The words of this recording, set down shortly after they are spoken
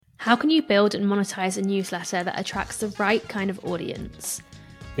How can you build and monetize a newsletter that attracts the right kind of audience?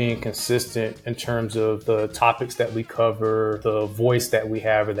 Being consistent in terms of the topics that we cover, the voice that we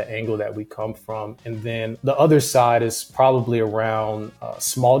have, or the angle that we come from. And then the other side is probably around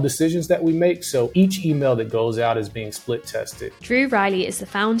small decisions that we make. So each email that goes out is being split tested. Drew Riley is the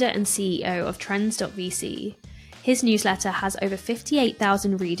founder and CEO of Trends.vc. His newsletter has over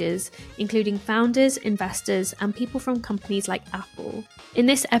 58,000 readers, including founders, investors, and people from companies like Apple. In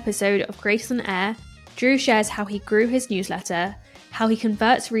this episode of Creators on Air, Drew shares how he grew his newsletter, how he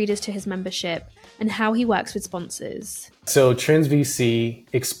converts readers to his membership, and how he works with sponsors. So Trends VC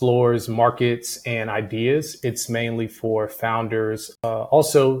explores markets and ideas. It's mainly for founders,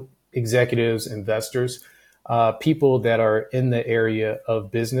 also executives, investors, people that are in the area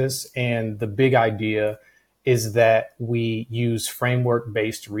of business. And the big idea is that we use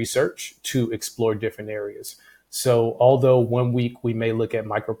framework-based research to explore different areas. So although one week we may look at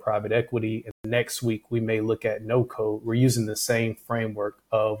micro private equity and next week we may look at no code, we're using the same framework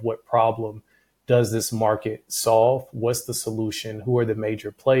of what problem does this market solve? What's the solution? Who are the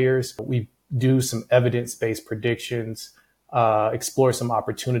major players? We do some evidence-based predictions, explore some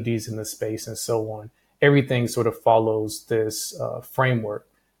opportunities in the space and so on. Everything sort of follows this framework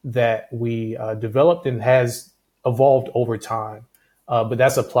that we developed and has evolved over time. But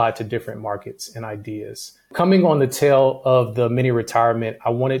that's applied to different markets and ideas. Coming on the tail of the mini retirement, I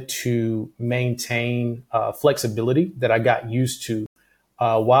wanted to maintain flexibility that I got used to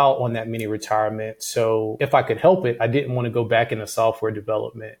while on that mini retirement. So if I could help it, I didn't want to go back into software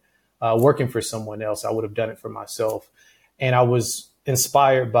development, working for someone else. I would have done it for myself. And I was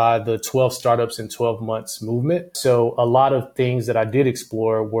inspired by the 12 startups in 12 months movement. So a lot of things that I did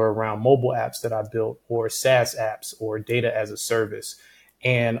explore were around mobile apps that I built or SaaS apps or data as a service.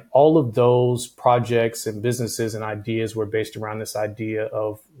 And all of those projects and businesses and ideas were based around this idea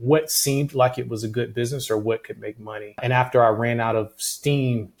of what seemed like it was a good business or what could make money. And after I ran out of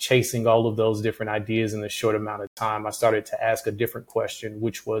steam chasing all of those different ideas in a short amount of time, I started to ask a different question,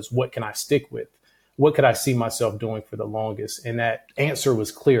 which was, what can I stick with? What could I see myself doing for the longest? And that answer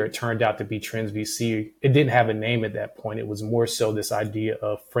was clear. It turned out to be Trends VC. It didn't have a name at that point. It was more so this idea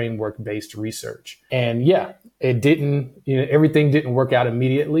of framework-based research. And yeah, it didn't, everything didn't work out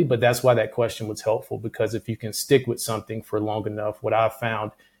immediately, but that's why that question was helpful, because if you can stick with something for long enough, what I've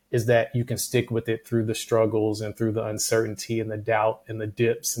found is that you can stick with it through the struggles and through the uncertainty and the doubt and the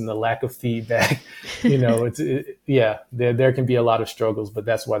dips and the lack of feedback. There can be a lot of struggles, but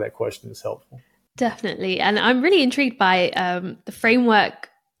that's why that question is helpful. Definitely. And I'm really intrigued by the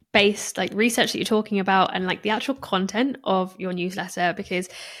framework-based research that you're talking about and the actual content of your newsletter, because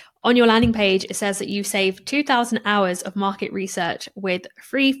on your landing page, it says that you save 2,000 hours of market research with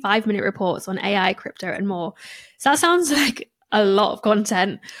free 5-minute reports on AI, crypto, and more. So that sounds like a lot of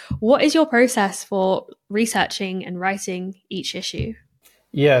content. What is your process for researching and writing each issue?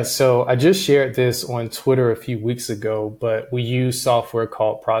 Yeah, so I just shared this on Twitter a few weeks ago, but we use software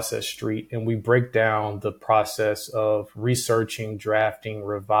called Process Street, and we break down the process of researching, drafting,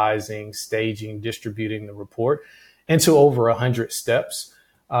 revising, staging, distributing the report into over 100 steps.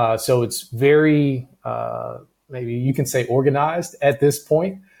 So it's very, maybe you can say organized at this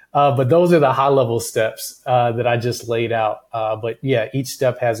point, but those are the high level steps that I just laid out. But yeah, each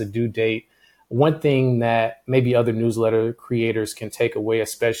step has a due date. One thing that maybe other newsletter creators can take away,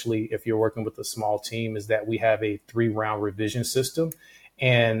 especially if you're working with a small team, is that we have a 3-round revision system.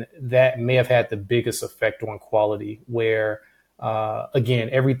 And that may have had the biggest effect on quality, where, again,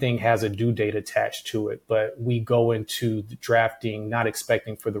 everything has a due date attached to it. But we go into the drafting not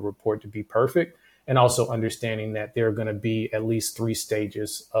expecting for the report to be perfect, and also understanding that there are going to be at least 3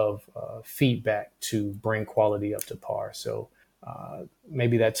 stages of feedback to bring quality up to par. So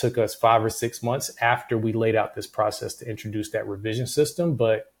maybe that took us 5 or 6 months after we laid out this process to introduce that revision system,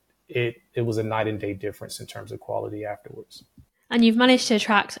 but it was a night and day difference in terms of quality afterwards. And you've managed to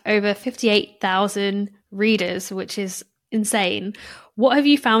attract over 58,000 readers, which is insane. What have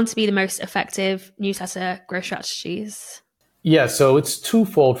you found to be the most effective newsletter growth strategies? Yeah, so it's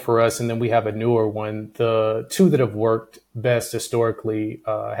twofold for us, and then we have a newer one. The two that have worked best historically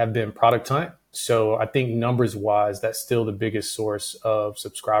have been Product Hunt. So I think numbers wise, that's still the biggest source of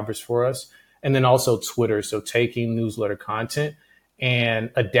subscribers for us. And then also Twitter. So taking newsletter content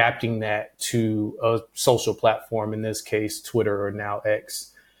and adapting that to a social platform, in this case, Twitter or now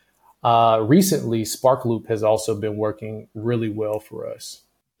X. Recently, Sparkloop has also been working really well for us.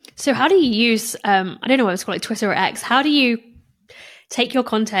 So how do you use, I don't know what it's called, Twitter or X, how do you take your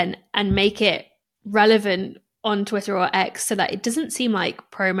content and make it relevant on Twitter or X so that it doesn't seem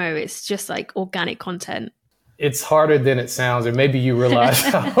like promo, it's just organic content? It's harder than it sounds, or maybe you realize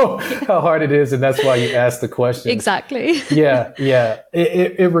how hard it is, and that's why you asked the question. Exactly. Yeah.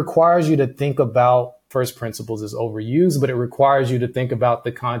 It requires you to think about first principles is overused, but it requires you to think about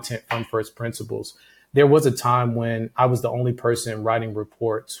the content from first principles. There was a time when I was the only person writing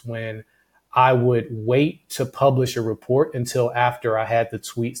reports when I would wait to publish a report until after I had the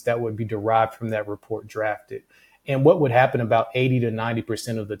tweets that would be derived from that report drafted. And what would happen about 80 to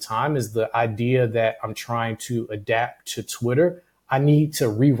 90% of the time is the idea that I'm trying to adapt to Twitter. I need to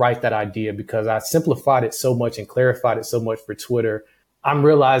rewrite that idea because I simplified it so much and clarified it so much for Twitter. I'm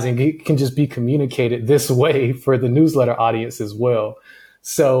realizing it can just be communicated this way for the newsletter audience as well.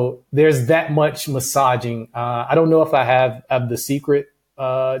 So there's that much massaging. I don't know if I have the secret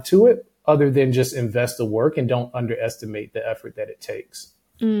to it other than just invest the work and don't underestimate the effort that it takes.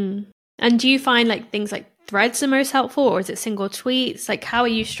 Mm. And do you find like things like threads are most helpful, or is it single tweets? Like, how are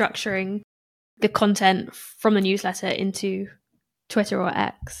you structuring the content from the newsletter into Twitter or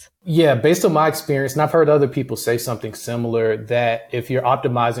X? Yeah, based on my experience, and I've heard other people say something similar, that if you're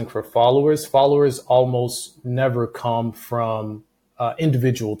optimizing for followers almost never come from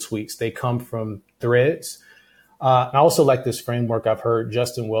individual tweets. They come from threads. I also like this framework I've heard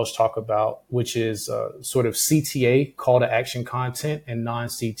Justin Welsh talk about, which is sort of CTA, call to action content, and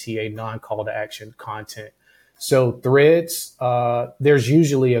non-CTA, non-call to action content. So threads, there's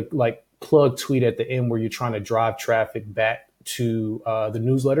usually a like plug tweet at the end where you're trying to drive traffic back to the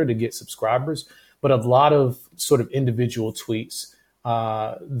newsletter to get subscribers. But a lot of sort of individual tweets,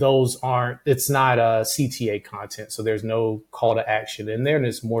 it's not CTA content. So there's no call to action in there. And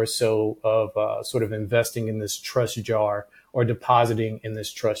it's more so of sort of investing in this trust jar or depositing in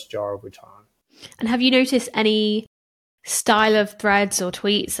this trust jar over time. And have you noticed any style of threads or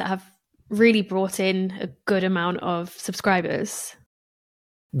tweets that have really brought in a good amount of subscribers?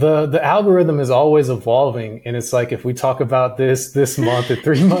 The algorithm is always evolving. And it's like, if we talk about this month or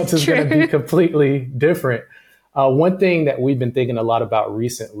 3 months is going to be completely different. One thing that we've been thinking a lot about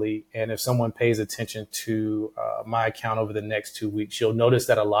recently, and if someone pays attention to my account over the next 2 weeks, you'll notice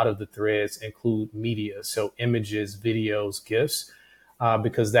that a lot of the threads include media. So images, videos, GIFs,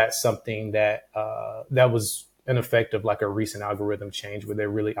 because that's something that was an effect of like a recent algorithm change where they're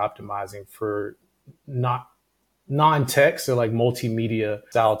really optimizing for non-text or like multimedia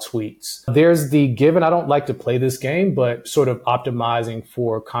style tweets. There's the given, I don't like to play this game, but sort of optimizing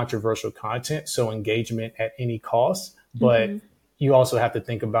for controversial content. So engagement at any cost, but you also have to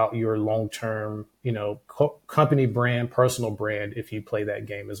think about your long-term, company brand, personal brand, if you play that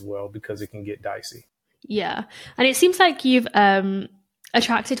game as well, because it can get dicey. Yeah. And it seems like you've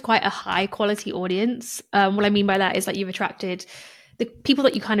attracted quite a high quality audience. What I mean by that is that you've attracted the people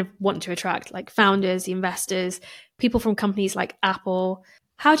that you kind of want to attract, like founders, the investors, people from companies like Apple.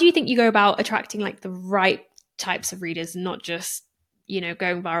 How do you think you go about attracting like the right types of readers, not just,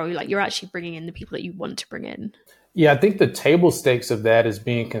 going viral? Like, you're actually bringing in the people that you want to bring in. Yeah, I think the table stakes of that is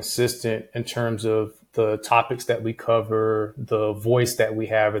being consistent in terms of the topics that we cover, the voice that we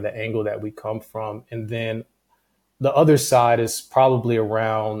have, or the angle that we come from. And then the other side is probably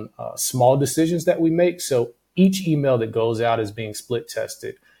around small decisions that we make. So each email that goes out is being split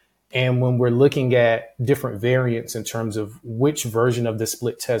tested. And when we're looking at different variants in terms of which version of the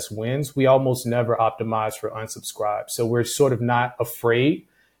split test wins, we almost never optimize for unsubscribe. So we're sort of not afraid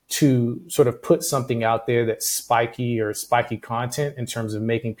to sort of put something out there that's spiky content in terms of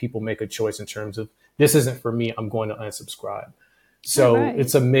making people make a choice in terms of, this isn't for me, I'm going to unsubscribe. So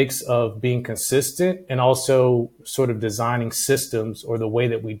It's a mix of being consistent and also sort of designing systems or the way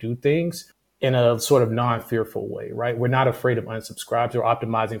that we do things in a sort of non-fearful way, right? We're not afraid of unsubscribes. We're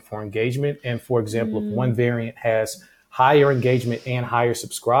optimizing for engagement. And for example, if one variant has higher engagement and higher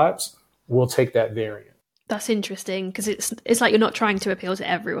subscribes, we'll take that variant. That's interesting, because it's like you're not trying to appeal to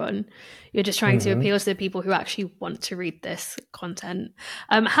everyone. You're just trying to appeal to the people who actually want to read this content.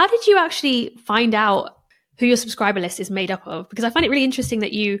 How did you actually find out who your subscriber list is made up of? Because I find it really interesting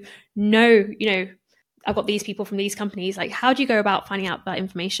that I've got these people from these companies. Like, how do you go about finding out that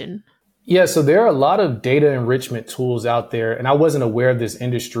information? Yeah, so there are a lot of data enrichment tools out there, and I wasn't aware of this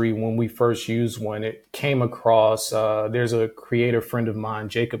industry when we first used one. It came across, there's a creator friend of mine,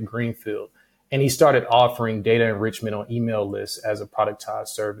 Jacob Greenfield, and he started offering data enrichment on email lists as a productized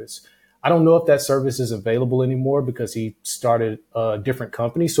service. I don't know if that service is available anymore because he started a different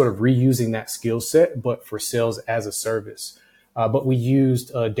company, sort of reusing that skill set, but for sales as a service. But we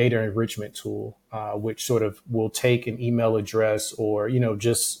used a data enrichment tool, which sort of will take an email address or,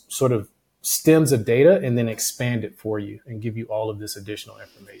 just sort of stems of data and then expand it for you and give you all of this additional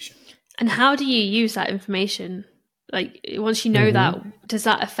information. And how do you use that information? Like, once you know that, does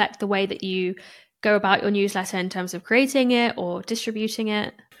that affect the way that you go about your newsletter in terms of creating it or distributing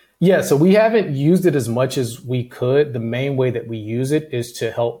it? Yeah, so we haven't used it as much as we could. The main way that we use it is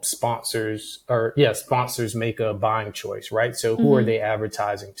to help sponsors make a buying choice, right? So who are they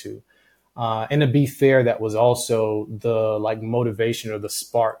advertising to? And to be fair, that was also the motivation or the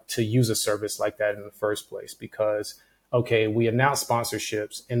spark to use a service like that in the first place, because, okay, we announce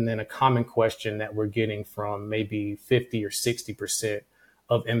sponsorships, and then a common question that we're getting from maybe 50 or 60%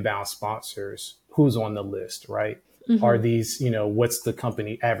 of inbound sponsors, who's on the list, right? Are these, what's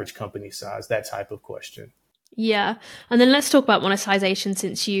the average company size, that type of question. Yeah. And then let's talk about monetization,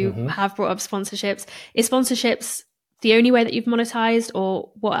 since you have brought up sponsorships. Is sponsorships the only way that you've monetized,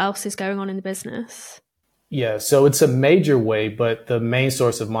 or what else is going on in the business? Yeah, so it's a major way, but the main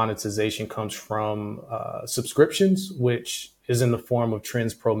source of monetization comes from subscriptions, which is in the form of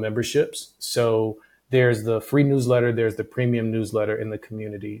Trends Pro memberships. So there's the free newsletter, there's the premium newsletter in the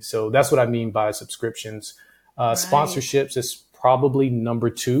community. So that's what I mean by subscriptions. Sponsorships is probably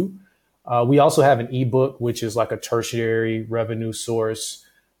number two. We also have an ebook, which is like a tertiary revenue source.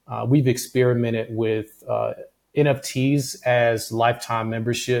 We've experimented with NFTs as lifetime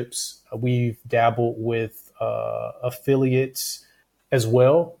memberships. We've dabbled with affiliates as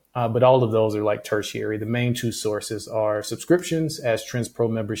well, but all of those are like tertiary. The main two sources are subscriptions as Trends Pro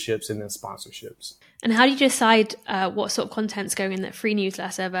memberships, and then sponsorships. And how do you decide what sort of content's going in that free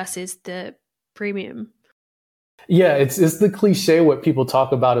newsletter versus the premium? Yeah, it's the cliche what people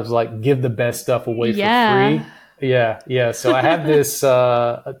talk about is like give the best stuff away for free. Yeah. So I have this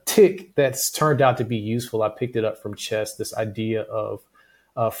a tick that's turned out to be useful. I picked it up from Chess, this idea of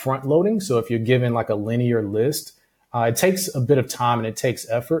front loading. So if you're given like a linear list, it takes a bit of time and it takes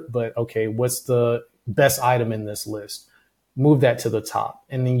effort, but okay, what's the best item in this list? Move that to the top.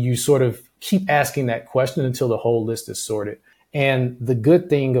 And then you sort of keep asking that question until the whole list is sorted. And the good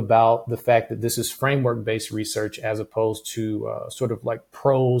thing about the fact that this is framework-based research as opposed to sort of like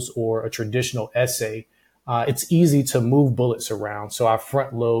prose or a traditional essay, it's easy to move bullets around. So I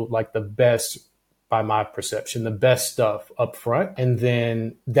front load like the best, by my perception, the best stuff up front. And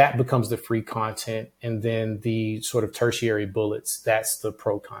then that becomes the free content. And then the sort of tertiary bullets, that's the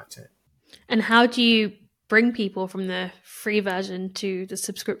pro content. And how do you bring people from the free version to the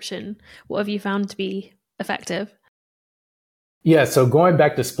subscription? What have you found to be effective? Yeah, so going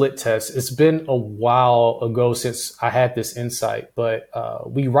back to split test, it's been a while ago since I had this insight, but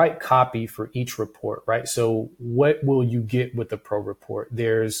we write copy for each report, right? So what will you get with the pro report?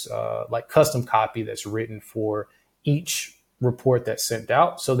 There's like custom copy that's written for each report that's sent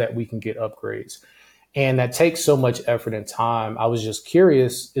out so that we can get upgrades. And that takes so much effort and time. I was just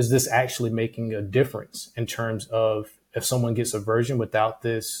curious, is this actually making a difference in terms of if someone gets a version without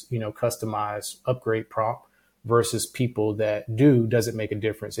this, customized upgrade prompt versus people that does it make a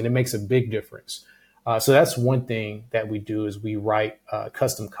difference? And it makes a big difference. So that's one thing that we do is we write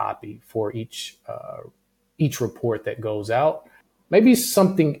custom copy for each report that goes out. Maybe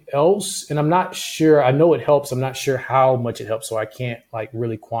something else, and I'm not sure, I know it helps. I'm not sure how much it helps, so I can't like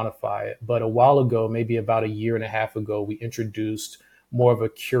really quantify it. But a while ago, maybe about a year and a half ago, we introduced more of a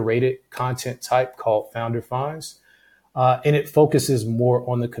curated content type called Founder Finds. And it focuses more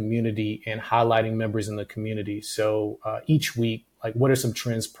on the community and highlighting members in the community. So each week, like what are some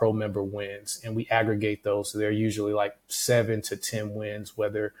Trends Pro member wins? And we aggregate those. So they're usually like 7 to 10 wins,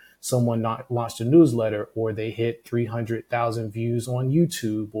 whether someone launched a newsletter or they hit 300,000 views on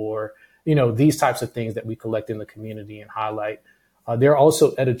YouTube or, these types of things that we collect in the community and highlight. There are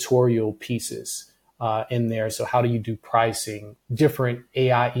also editorial pieces in there. So how do you do pricing, different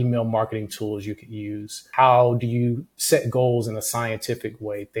AI email marketing tools you could use? How do you set goals in a scientific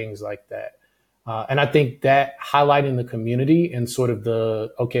way? Things like that. And I think that highlighting the community and sort of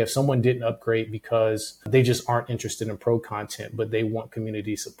if someone didn't upgrade because they just aren't interested in pro content, but they want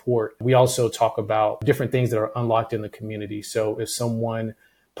community support. We also talk about different things that are unlocked in the community. So if someone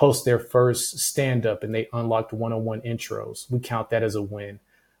posts their first stand-up and they unlocked one-on-one intros, we count that as a win.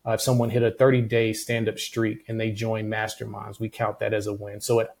 If someone hit a 30-day stand-up streak and they join masterminds, we count that as a win.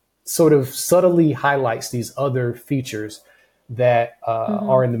 So it sort of subtly highlights these other features that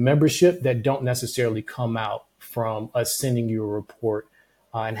are in the membership that don't necessarily come out from us sending you a report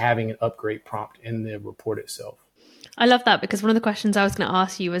and having an upgrade prompt in the report itself. I love that, because one of the questions I was going to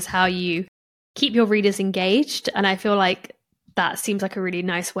ask you was how you keep your readers engaged. And I feel like that seems like a really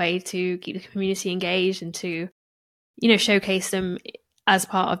nice way to keep the community engaged and to, showcase them as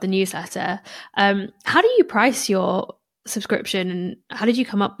part of the newsletter. How do you price your subscription, and how did you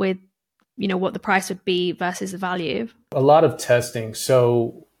come up with, what the price would be versus the value? A lot of testing.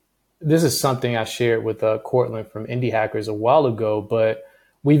 So this is something I shared with Cortland from Indie Hackers a while ago, but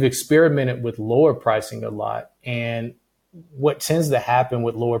we've experimented with lower pricing a lot. And what tends to happen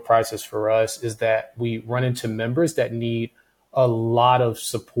with lower prices for us is that we run into members that need a lot of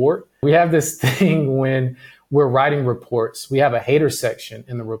support. We have this thing when we're writing reports, we have a hater section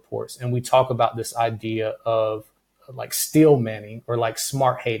in the reports, and we talk about this idea of like steel manning or like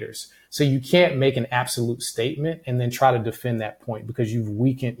smart haters. So you can't make an absolute statement and then try to defend that point because you've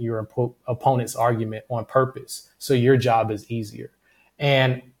weakened your opponent's argument on purpose. So your job is easier.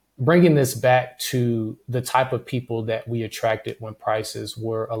 And bringing this back to the type of people that we attracted when prices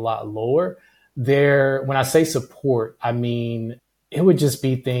were a lot lower, when I say support, I mean, it would just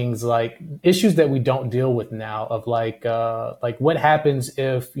be things like issues that we don't deal with now of like what happens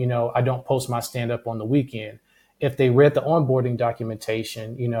if, I don't post my stand up on the weekend. If they read the onboarding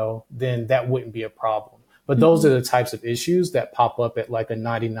documentation, then that wouldn't be a problem. But those are the types of issues that pop up at like a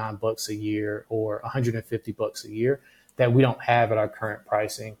 $99 a year or $150 a year that we don't have at our current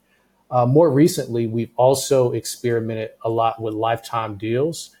pricing. More recently, we've also experimented a lot with lifetime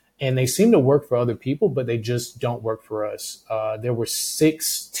deals, and they seem to work for other people, but they just don't work for us. There were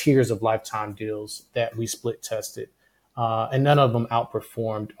 6 tiers of lifetime deals that we split tested, and none of them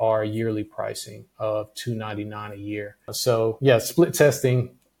outperformed our yearly pricing of $299 a year. So yeah, split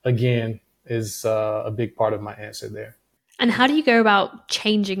testing, again, is a big part of my answer there. And how do you go about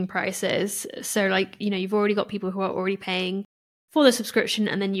changing prices? So like, you've already got people who are already paying for the subscription,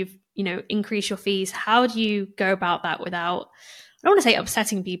 and then you've, increased your fees. How do you go about that without, I don't want to say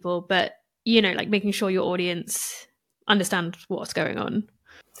upsetting people, but, like making sure your audience understand what's going on?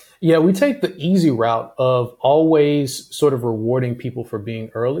 Yeah, we take the easy route of always sort of rewarding people for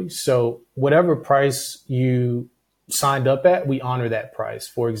being early. So whatever price you signed up at, we honor that price.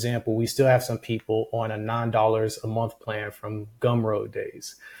 For example, we still have some people on a $9 a month plan from Gumroad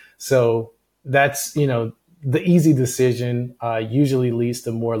days. So that's, the easy decision usually leads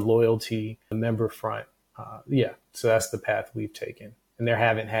to more loyalty on the member front. So that's the path we've taken. And there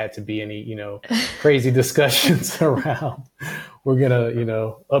haven't had to be any, crazy discussions around we're going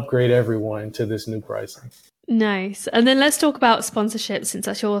to, upgrade everyone to this new pricing. Nice. And then let's talk about sponsorships, since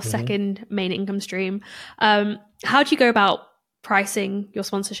that's your second main income stream. How do you go about pricing your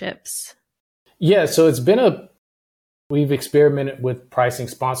sponsorships? Yeah, so we've experimented with pricing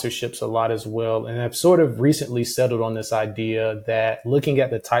sponsorships a lot as well. And I've sort of recently settled on this idea that looking at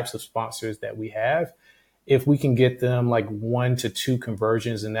the types of sponsors that we have, if we can get them like 1 to 2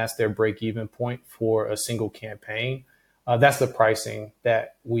 conversions and that's their break-even point for a single campaign, that's the pricing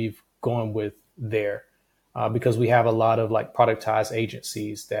that we've gone with there. Because we have a lot of like productized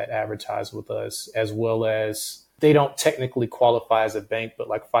agencies that advertise with us, as well as they don't technically qualify as a bank, but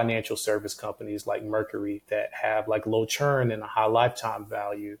like financial service companies like Mercury that have like low churn and a high lifetime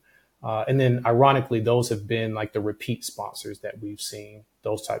value. And then ironically, those have been like the repeat sponsors that we've seen,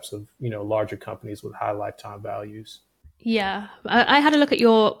 those types of, larger companies with high lifetime values. Yeah, I had a look at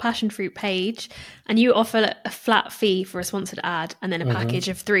your Passion Fruit page, and you offer a flat fee for a sponsored ad and then a package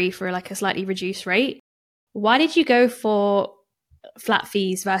of 3 for like a slightly reduced rate. Why did you go for flat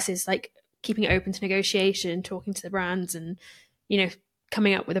fees versus like keeping it open to negotiation, talking to the brands and,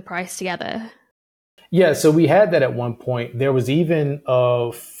 coming up with a price together? Yeah, so we had that at one point. There was even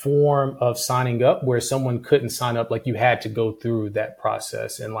a form of signing up where someone couldn't sign up. Like you had to go through that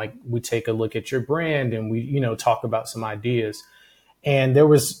process, and like we take a look at your brand and we, talk about some ideas. And there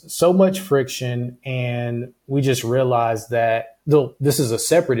was so much friction, and we just realized that though this is a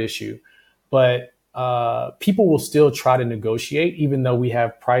separate issue, but people will still try to negotiate even though we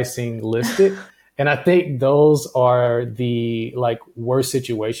have pricing listed. And I think those are the like worst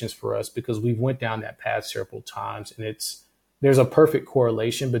situations for us because we've went down that path several times, and there's a perfect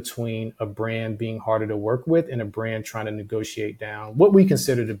correlation between a brand being harder to work with and a brand trying to negotiate down what we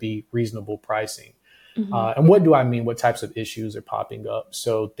consider to be reasonable pricing. And what do I mean? What types of issues are popping up?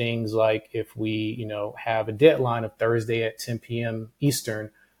 So things like if we, have a deadline of Thursday at 10 p.m. Eastern,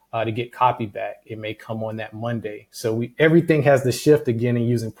 to get copy back, it may come on that Monday. So everything has the shift again in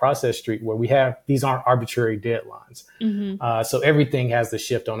using Process Street where these aren't arbitrary deadlines. So everything has the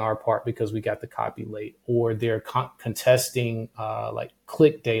shift on our part because we got the copy late, or they're contesting like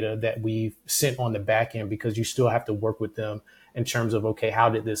click data that we've sent on the back end because you still have to work with them in terms of, okay, how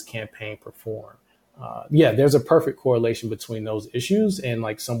did this campaign perform? There's a perfect correlation between those issues and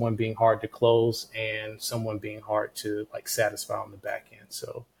like someone being hard to close and someone being hard to like satisfy on the back end.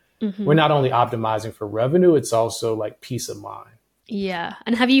 So we're not only optimizing for revenue, it's also like peace of mind. Yeah.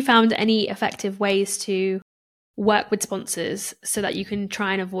 And have you found any effective ways to work with sponsors so that you can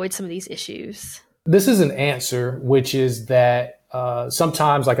try and avoid some of these issues? This is an answer, which is that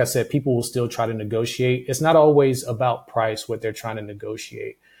sometimes, like I said, people will still try to negotiate. It's not always about price, what they're trying to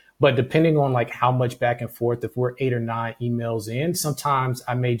negotiate. But depending on like how much back and forth, if we're 8 or 9 emails in, sometimes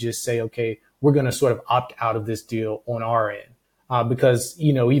I may just say, okay, we're going to sort of opt out of this deal on our end. Because,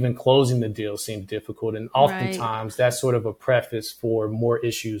 even closing the deal seemed difficult. And oftentimes that's sort of a preface for more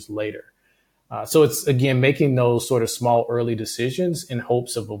issues later. So it's, again, making those sort of small early decisions in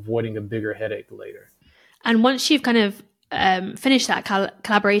hopes of avoiding a bigger headache later. And once you've kind of finished that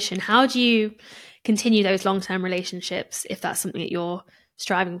collaboration, how do you continue those long-term relationships if that's something that you're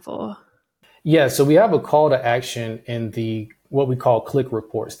striving for? Yeah, so we have a call to action in the what we call click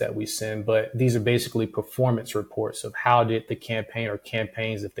reports that we send, but these are basically performance reports of how did the campaign or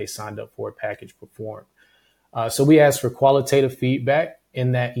campaigns, if they signed up for a package, perform. So we ask for qualitative feedback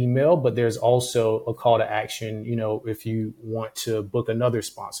in that email, but there's also a call to action, if you want to book another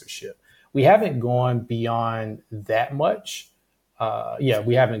sponsorship. We haven't gone beyond that much.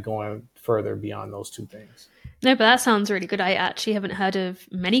 We haven't gone further beyond those two things. No, but that sounds really good. I actually haven't heard of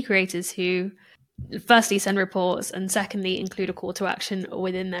many creators who firstly send reports and secondly include a call to action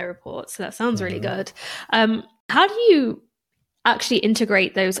within their reports. So that sounds really good. How do you actually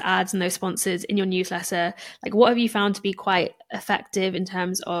integrate those ads and those sponsors in your newsletter? Like, what have you found to be quite effective in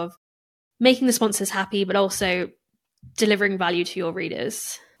terms of making the sponsors happy, but also delivering value to your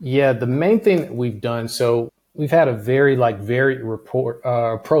readers? Yeah, the main thing that we've done, so we've had a very varied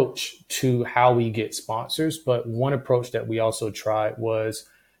approach to how we get sponsors. But one approach that we also tried was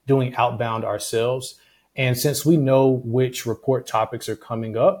doing outbound ourselves. And since we know which report topics are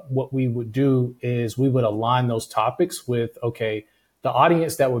coming up, what we would do is we would align those topics with, okay, the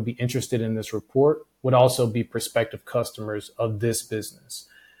audience that would be interested in this report would also be prospective customers of this business.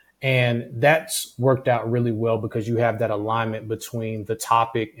 And that's worked out really well because you have that alignment between the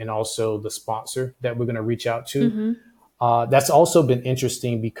topic and also the sponsor that we're going to reach out to. That's also been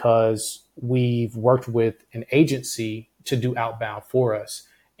interesting because we've worked with an agency to do outbound for us.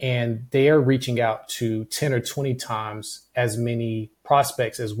 And they are reaching out to 10 or 20 times as many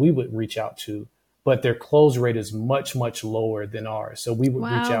prospects as we would reach out to, but their close rate is much, much lower than ours. So we would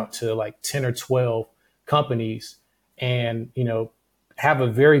reach out to like 10 or 12 companies and, have a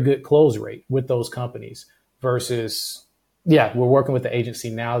very good close rate with those companies versus, we're working with the agency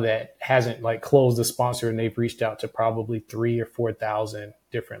now that hasn't closed the sponsor and they've reached out to probably 3,000 or 4,000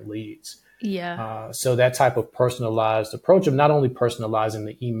 different leads. Yeah. So that type of personalized approach of not only personalizing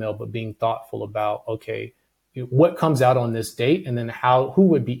the email, but being thoughtful about, okay, what comes out on this date and then who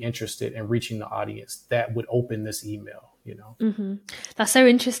would be interested in reaching the audience that would open this email, That's so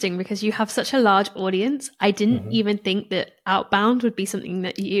interesting because you have such a large audience. I didn't even think that outbound would be something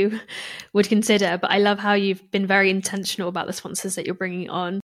that you would consider, but I love how you've been very intentional about the sponsors that you're bringing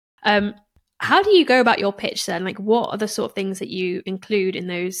on. How do you go about your pitch then? What are the sort of things that you include in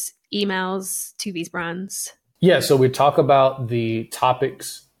those emails to these brands? Yeah, so we talk about the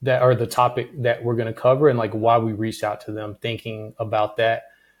topics that are the topic that we're going to cover and why we reached out to them, thinking about that.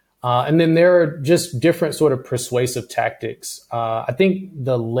 And then there are just different sort of persuasive tactics. I think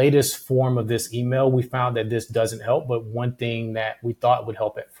the latest form of this email, we found that this doesn't help, but one thing that we thought would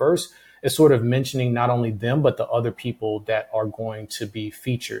help at first is sort of mentioning not only them, but the other people that are going to be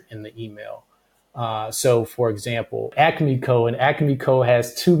featured in the email. So for example, Acme Co. and Acme Co.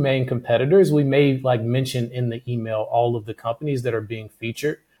 has two main competitors. We may mention in the email all of the companies that are being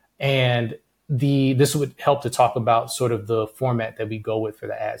featured, and this would help to talk about sort of the format that we go with for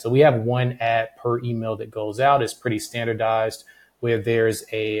the ad. So we have one ad per email that goes out. It's pretty standardized where there's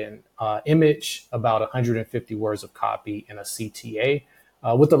an image, about 150 words of copy, and a CTA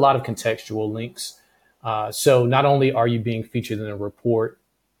with a lot of contextual links. So not only are you being featured in a report,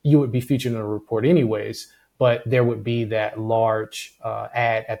 you would be featured in a report anyways, but there would be that large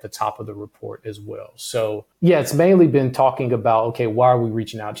ad at the top of the report as well. So it's mainly been talking about, okay, why are we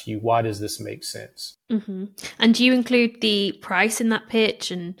reaching out to you? Why does this make sense? And do you include the price in that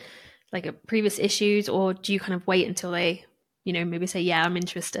pitch and previous issues, or do you kind of wait until they, maybe say, yeah, I'm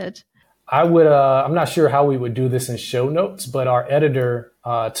interested? I would, I'm not sure how we would do this in show notes, but our editor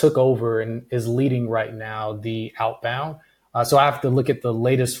took over and is leading right now the outbound. So I have to look at the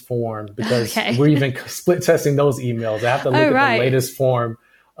latest form because we're even split testing those emails. I have to look at the latest form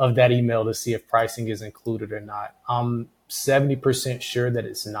of that email to see if pricing is included or not. I'm 70% sure that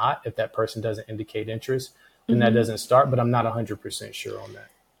it's not. If that person doesn't indicate interest, then that doesn't start, but I'm not 100% sure on that.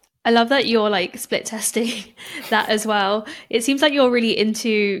 I love that you're split testing that as well. It seems like you're really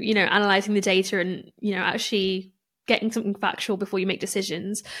into, analyzing the data and, actually getting something factual before you make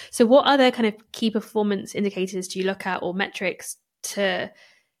decisions. So what other kind of key performance indicators do you look at or metrics to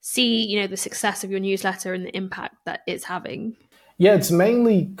see, the success of your newsletter and the impact that it's having? Yeah, it's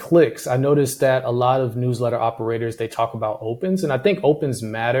mainly clicks. I noticed that a lot of newsletter operators, they talk about opens, and I think opens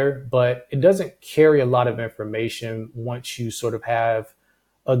matter, but it doesn't carry a lot of information once you sort of have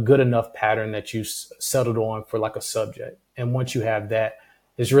a good enough pattern that you settled on for like a subject. And once you have that,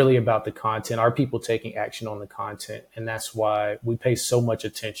 it's really about the content. Are people taking action on the content? And that's why we pay so much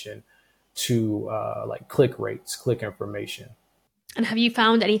attention to like click rates, click information. And have you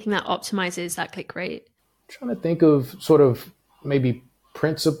found anything that optimizes that click rate? Trying to think of sort of maybe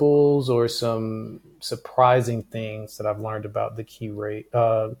principles or some surprising things that I've learned about the key rate,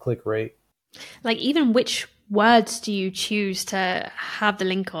 click rate. Like even which words do you choose to have the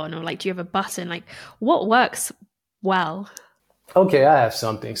link on, or like do you have a button? Like what works well? Okay, I have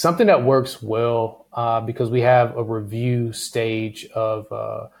something that works well because we have a review stage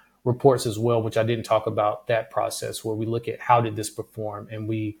of reports as well, which I didn't talk about that process where we look at how did this perform and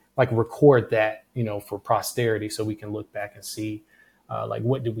we like record that, for posterity so we can look back and see like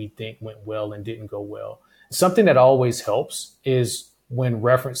what did we think went well and didn't go well. Something that always helps is when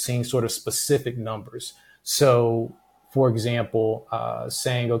referencing sort of specific numbers. So, for example,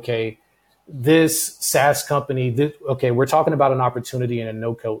 saying, okay, this SaaS company, we're talking about an opportunity in a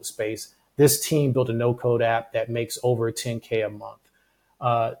no-code space. This team built a no-code app that makes over 10K a month.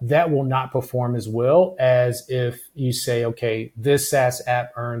 That will not perform as well as if you say, okay, this SaaS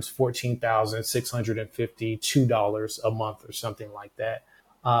app earns $14,652 a month or something like that.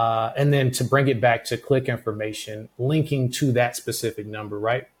 And then to bring it back to click information, linking to that specific number,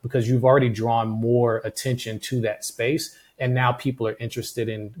 right? Because you've already drawn more attention to that space. And now people are interested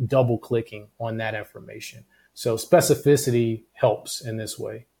in double clicking on that information. So specificity helps in this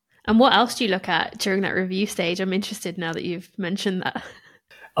way. And what else do you look at during that review stage? I'm interested now that you've mentioned that.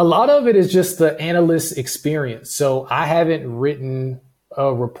 A lot of it is just the analyst experience. So I haven't written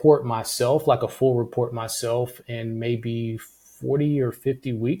a report myself, like a full report myself, in maybe 40 or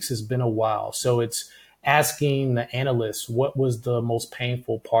 50 weeks. It's been a while. So it's asking the analysts, what was the most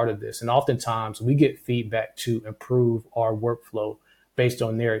painful part of this? And oftentimes we get feedback to improve our workflow based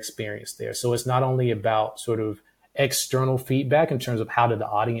on their experience there. So it's not only about sort of external feedback in terms of how did the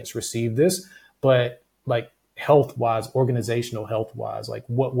audience receive this, but like health-wise, organizational health-wise, like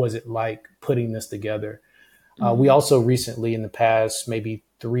what was it like putting this together? We also recently, in the past maybe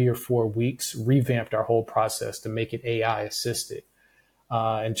 3 or 4 weeks, revamped our whole process to make it AI assisted.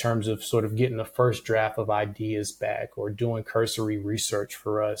 In terms of sort of getting the first draft of ideas back or doing cursory research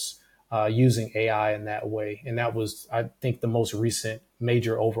for us using AI in that way. And that was, I think, the most recent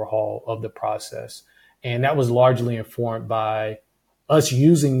major overhaul of the process. And that was largely informed by us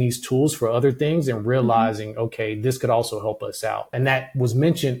using these tools for other things and realizing, okay, this could also help us out. And that was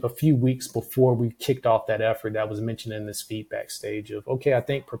mentioned a few weeks before we kicked off that effort. That was mentioned in this feedback stage of, okay, I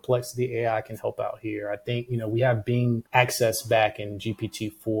think Perplexity AI can help out here. I think, we have Bing access back in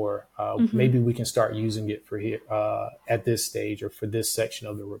GPT-4. Maybe we can start using it for here at this stage or for this section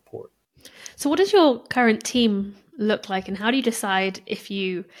of the report. So what does your current team look like, and how do you decide if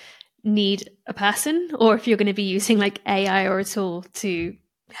you need a person or if you're going to be using like AI or a tool to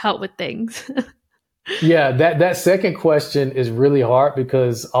help with things? Yeah, that second question is really hard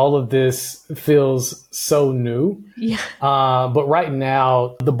because all of this feels so new. Yeah. But right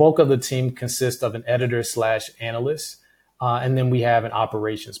now, the bulk of the team consists of an editor/analyst, and then we have an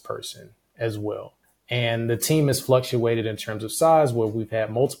operations person as well. And the team has fluctuated in terms of size, where we've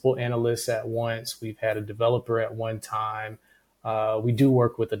had multiple analysts at once. We've had a developer at one time. We do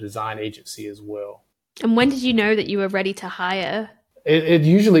work with a design agency as well. And when did you know that you were ready to hire? It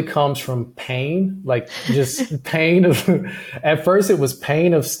usually comes from pain, like just pain of, at first it was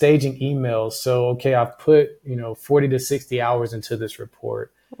pain of staging emails. So, okay, I've put, 40 to 60 hours into this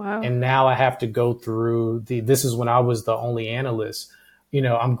report. Wow. And now I have to go through this is when I was the only analyst,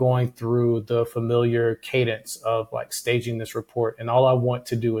 I'm going through the familiar cadence of like staging this report, and all I want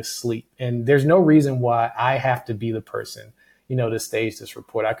to do is sleep. And there's no reason why I have to be the person, to stage this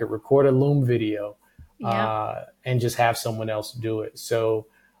report. I could record a Loom video. Yeah. And just have someone else do it. So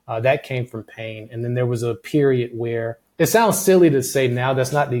that came from pain. And then there was a period where it sounds silly to say now,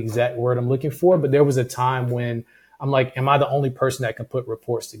 that's not the exact word I'm looking for, but there was a time when I'm like, am I the only person that can put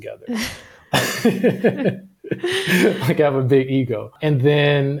reports together? Like I have a big ego. And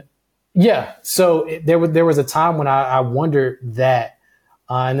then, so there was a time when I wondered that.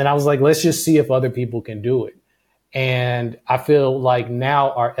 And then I was like, let's just see if other people can do it. And I feel like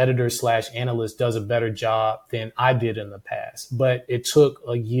now our editor/analyst does a better job than I did in the past. But it took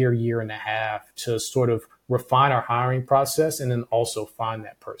a year and a half to sort of refine our hiring process and then also find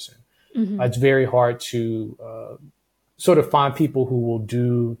that person. It's very hard to sort of find people who will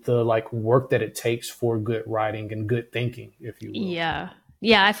do the like work that it takes for good writing and good thinking, if you will. Yeah.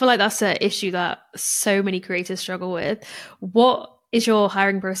 Yeah, I feel like that's an issue that so many creators struggle with. What is your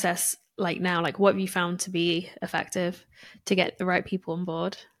hiring process like now? Like, what have you found to be effective to get the right people on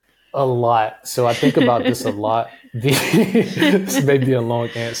board? A lot. So I think about this a lot. This may be a long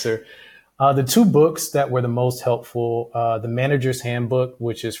answer. The two books that were the most helpful, The Manager's Handbook,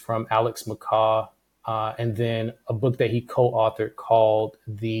 which is from Alex McCaw, and then a book that he co-authored called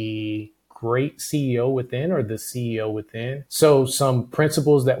The Great CEO Within, or The CEO Within. So some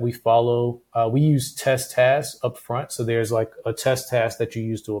principles that we follow, we use test tasks up front. So there's like a test task that you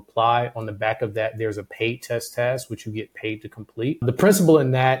use to apply. On the back of that, there's a paid test task, which you get paid to complete. The principle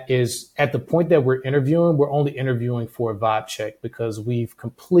in that is at the point that we're interviewing, we're only interviewing for a vibe check because we've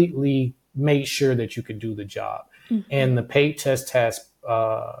completely made sure that you could do the job. Mm-hmm. And the paid test task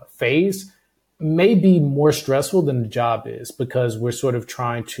phase may be more stressful than the job is because we're sort of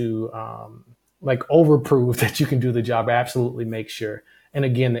trying to like overprove that you can do the job. Absolutely make sure. And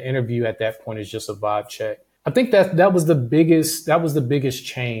again, the interview at that point is just a vibe check. I think that was the biggest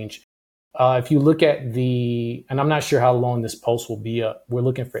change. If you look at and I'm not sure how long this post will be up. We're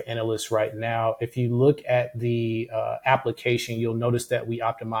looking for analysts right now. If you look at the application, you'll notice that we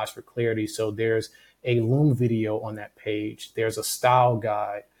optimize for clarity. So there's a Loom video on that page. There's a style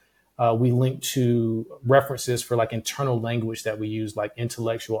guide. We link to references for like internal language that we use, like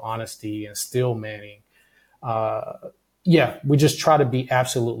intellectual honesty and still manning. We just try to be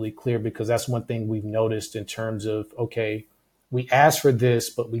absolutely clear because that's one thing we've noticed in terms of, okay, we asked for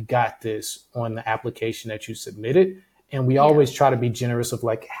this, but we got this on the application that you submitted. And we always try to be generous of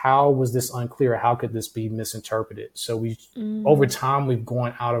like, how was this unclear? How could this be misinterpreted? So over time, we've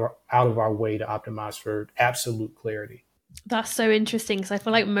gone out of our way to optimize for absolute clarity. That's so interesting because I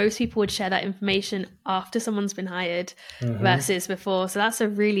feel like most people would share that information after someone's been hired versus before. So that's a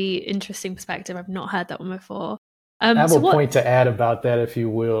really interesting perspective. I've not heard that one before. I have a point to add about that, if you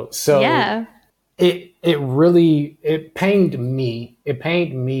will. So it pained me. It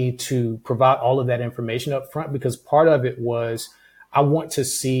pained me to provide all of that information up front because part of it was I want to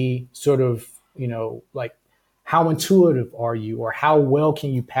see sort of, like, how intuitive are you or how well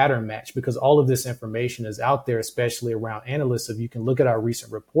can you pattern match? Because all of this information is out there, especially around analysts. If you can look at our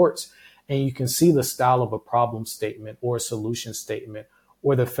recent reports and you can see the style of a problem statement or a solution statement,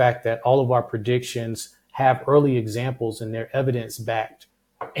 or the fact that all of our predictions have early examples and they're evidence backed.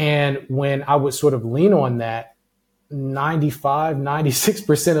 And when I would sort of lean on that,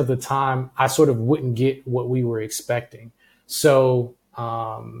 96% of the time, I sort of wouldn't get what we were expecting. So,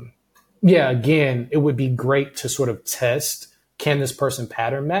 again, it would be great to sort of test, can this person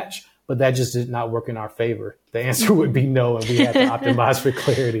pattern match? But that just did not work in our favor. The answer would be no, and we had to optimize for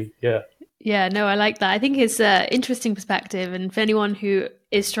clarity. Yeah. Yeah, no, I like that. I think it's an interesting perspective. And for anyone who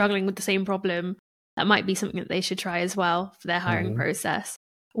is struggling with the same problem, that might be something that they should try as well for their hiring process.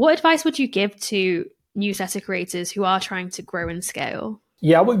 What advice would you give to newsletter creators who are trying to grow and scale?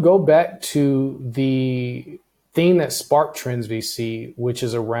 Yeah, I would go back to the theme that sparked Trends VC, which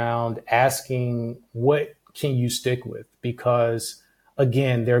is around asking what can you stick with? Because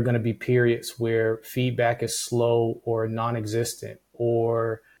again, there are going to be periods where feedback is slow or non-existent,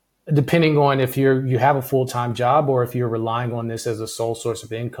 or depending on if you have a full-time job or if you're relying on this as a sole source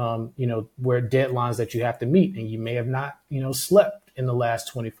of income, where deadlines that you have to meet and you may have not, slept in the last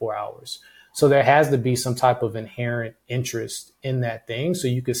 24 hours. So there has to be some type of inherent interest in that thing so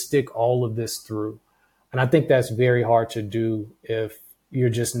you could stick all of this through. And I think that's very hard to do if you're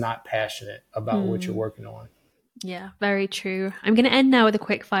just not passionate about what you're working on. Yeah, very true. I'm going to end now with a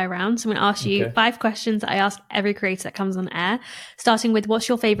quick fire round. So I'm going to ask you 5 questions that I ask every creator that comes on air, starting with what's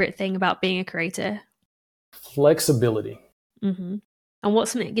your favorite thing about being a creator? Flexibility. Mm-hmm. And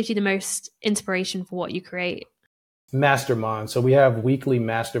what's something that gives you the most inspiration for what you create? Masterminds. So we have weekly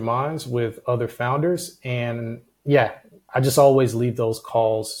masterminds with other founders. And I just always leave those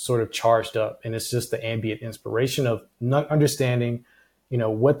calls sort of charged up. And it's just the ambient inspiration of not understanding,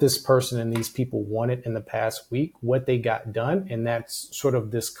 what this person and these people wanted in the past week, what they got done. And that's sort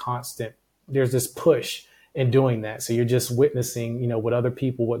of this constant, there's this push in doing that. So you're just witnessing, what other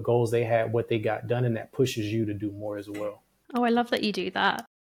people, what goals they had, what they got done. And that pushes you to do more as well. Oh, I love that you do that.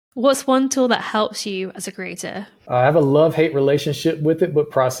 What's one tool that helps you as a creator? I have a love-hate relationship with it, but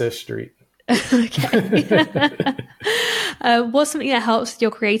Process Street. Okay. What's something that helps with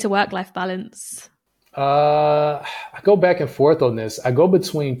your creator work-life balance? I go back and forth on this. I go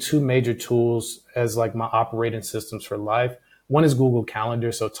between 2 major tools as like my operating systems for life. One is Google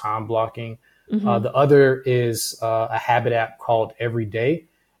Calendar, so time blocking. The other is a habit app called Everyday.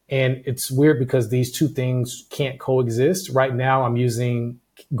 And it's weird because these two things can't coexist. Right now, I'm using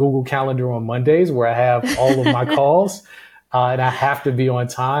Google Calendar on Mondays where I have all of my calls and I have to be on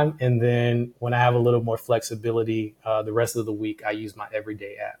time. And then when I have a little more flexibility, the rest of the week, I use my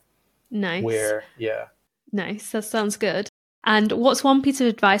everyday app. Nice. Nice. That sounds good. And what's one piece of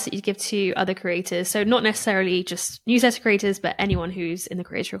advice that you'd give to other creators? So not necessarily just newsletter creators, but anyone who's in the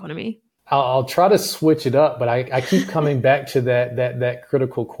creator economy. I'll try to switch it up, but I keep coming back to that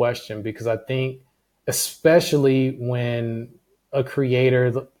critical question, because I think especially when a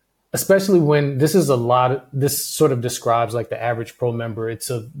creator, especially when this sort of describes like the average pro member, it's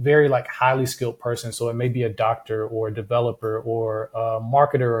a very like highly skilled person. So it may be a doctor or a developer or a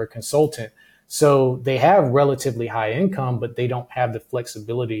marketer or a consultant. So they have relatively high income, but they don't have the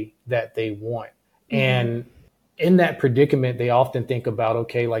flexibility that they want. Mm-hmm. And in that predicament, they often think about,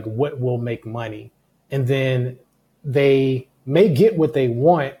 okay, like what will make money? And then they may get what they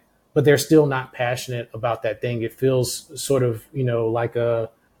want, but they're still not passionate about that thing. It feels sort of, like an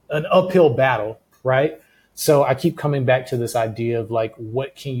uphill battle, right? So I keep coming back to this idea of like,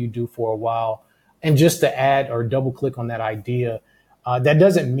 what can you do for a while? And just to add or double click on that idea, that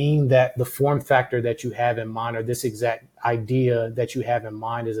doesn't mean that the form factor that you have in mind or this exact idea that you have in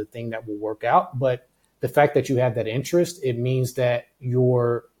mind is a thing that will work out. But the fact that you have that interest, it means that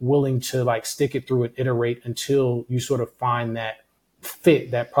you're willing to like stick it through and iterate until you sort of find that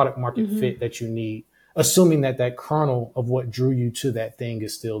fit, that product market fit that you need, assuming that kernel of what drew you to that thing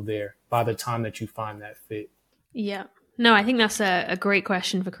is still there by the time that you find that fit. Yeah. No, I think that's a great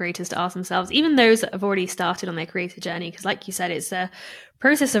question for creators to ask themselves, even those that have already started on their creator journey, because like you said, it's a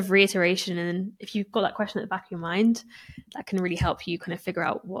process of reiteration. And if you've got that question at the back of your mind, that can really help you kind of figure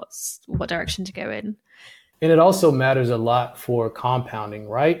out what direction to go in. And it also matters a lot for compounding,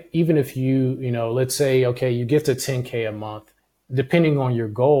 right? Even if you let's say, okay, you get to 10K a month, depending on your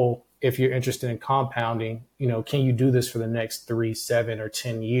goal, if you're interested in compounding, can you do this for the next 3, 7, or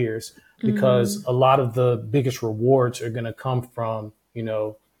 10 years? Because a lot of the biggest rewards are going to come from,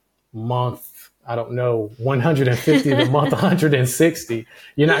 month, 150 to month 160.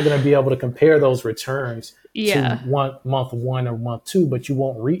 You're not going to be able to compare those returns to month 1 or month 2, but you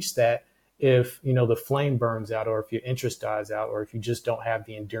won't reach that if, the flame burns out, or if your interest dies out, or if you just don't have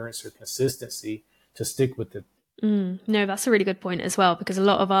the endurance or consistency to stick with it. No, that's a really good point as well, because a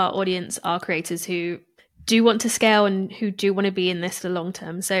lot of our audience are creators who do want to scale and who do want to be in this for the long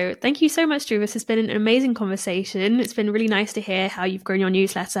term. So thank you so much, Drew. This has been an amazing conversation. It's been really nice to hear how you've grown your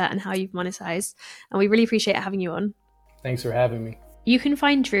newsletter and how you've monetized. And we really appreciate having you on. Thanks for having me. You can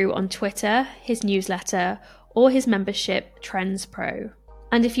find Drew on Twitter, his newsletter, or his membership, Trends Pro.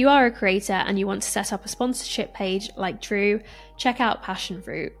 And if you are a creator and you want to set up a sponsorship page like Drew, check out Passion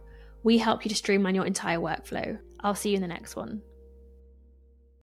Fruit. We help you to streamline your entire workflow. I'll see you in the next one.